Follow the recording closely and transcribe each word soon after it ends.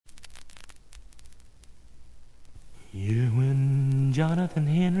Yeah, when Jonathan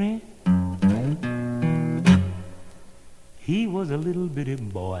Henry, he was a little bitty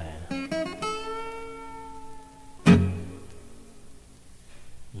boy.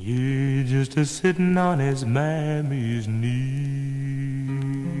 Yeah, just a sitting on his mammy's knee.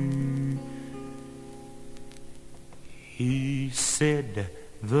 He said,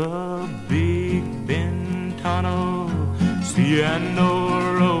 the Big Bend Tunnel,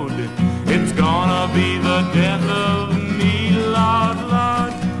 Ciano Road, it's gonna be the death of me, Lord,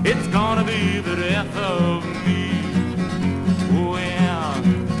 Lord, it's gonna be the death of me. Oh yeah,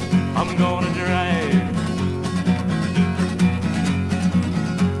 I'm gonna drive.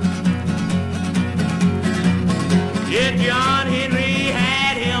 Yeah, John Henry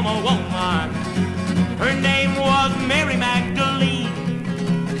had him a woman. Her name was Mary Magdalene.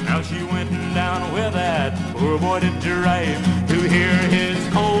 Now she went down with that poor boy to drive, to hear his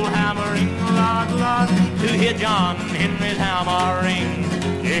coal hammering, Lord, Lord, to hear John Henry's hammer ring.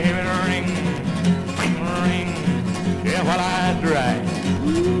 Yeah, hear it ring, ring, ring. Yeah, while I drive.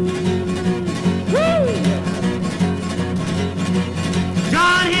 Woo!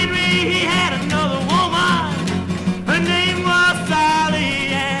 John Henry, he had another woman. Her name was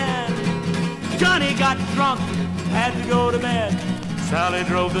Sally Ann. Johnny got drunk, had to go to bed. Sally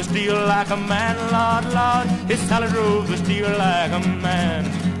drove the steel like a man, Lord, Lord. His Sally drove the steel like a man.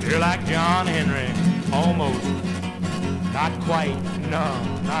 You're like John Henry, almost. Not quite, no,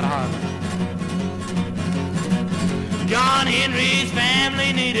 not hardly. John Henry's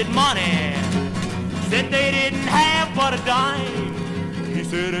family needed money. Said they didn't have but a dime. He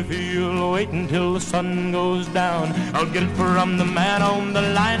said, if you'll wait until the sun goes down, I'll get it from the man on the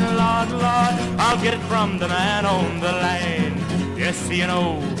line, Lord, Lord. I'll get it from the man on the line. Yes, you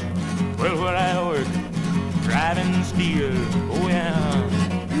know, well, where I work, driving steel, oh yeah.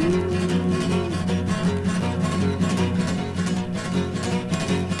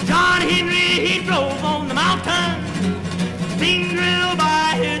 John Henry, he drove on the mountain, steam drill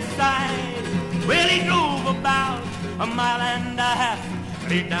by his side. Well, he drove about a mile and a half,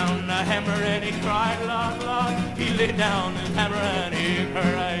 laid down the hammer and he cried, Lord, Lord. He laid down his hammer and he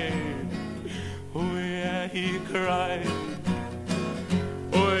cried, oh yeah, he cried.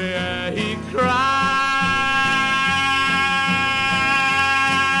 Oh yeah, he cried.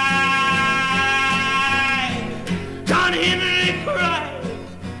 John Henry cried.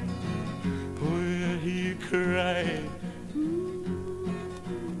 Oh yeah, he cried.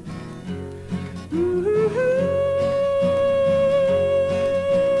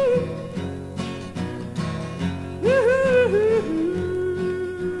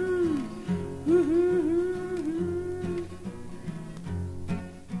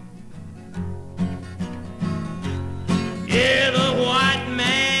 Yeah, the white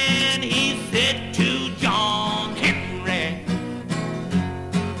man, he said to John Henry,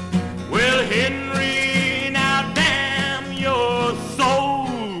 well, Henry, now damn your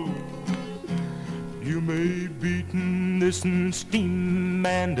soul. You may beaten this steam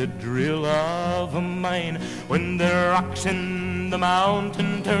and a drill of a mine. When the rocks in the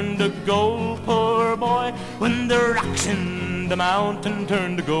mountain turn to gold, poor boy, when the rocks in the mountain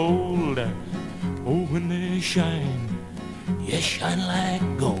turn to gold, oh, when they shine, yes, shine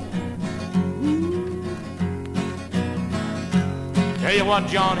like gold. Tell you what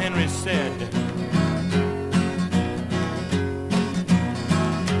John Henry said.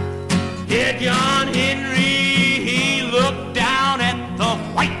 Yeah, John Henry, he looked down at the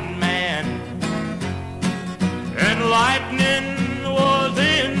white man, and lightning was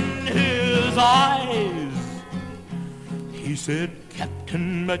in his eyes. He said,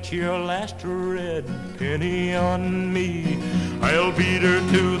 Captain, bet your last red penny on me. I'll beat her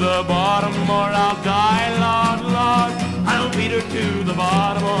to the bottom or I'll die, Lord, Lord. I'll beat her to the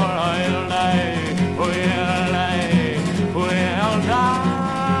bottom or I'll die. Oh yeah, I'll die. Oh yeah, I'll die.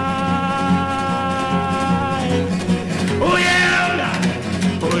 Oh yeah, I'll die.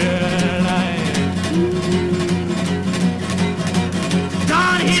 Oh yeah, I'll die.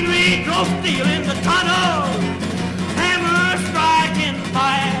 John Henry drove steel in the tunnel, hammer striking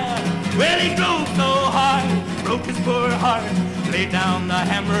fire. Well, he drove so hard, broke his poor heart, laid down the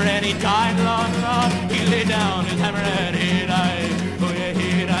hammer and he died, Lord, Lord. He laid down his hammer and he died. Oh yeah,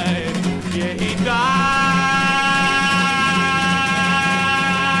 he died. Yeah, he died.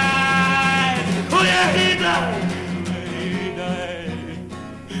 Oh yeah, he died. He died.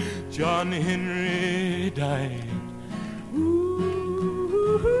 John Henry died.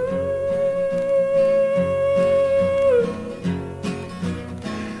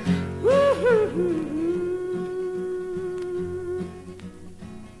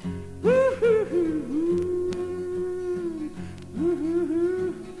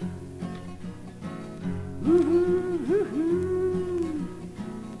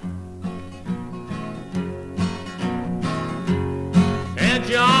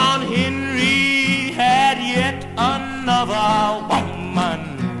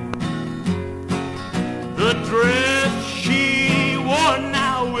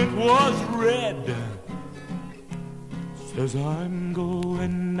 As I'm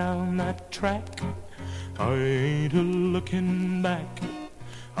going down that track, I ain't a-looking back.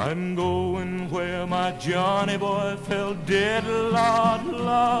 I'm going where my Johnny boy fell dead, Lord,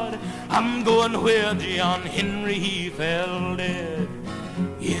 Lord. I'm going where John Henry he fell dead.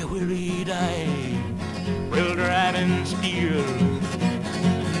 Yeah, where he died, well, driving steel.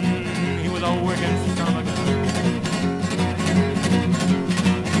 He was a working son of a gun.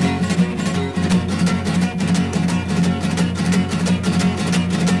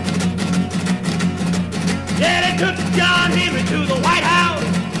 Yeah, they took John Henry to the White House,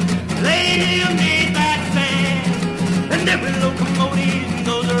 laid him in that sand, and every locomotive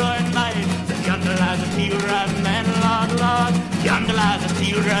goes roaring by. Says yonder lies a steel driving man, Lord, Lord. Yonder lies a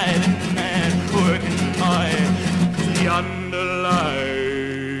steel driving man, working boy. Says yonder lies,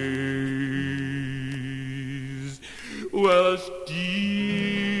 well, a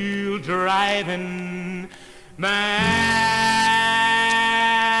steel driving man,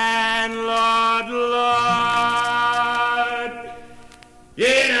 Lord, Lord.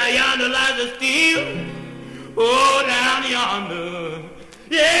 Yeah, now yonder lies a steel, oh, down yonder.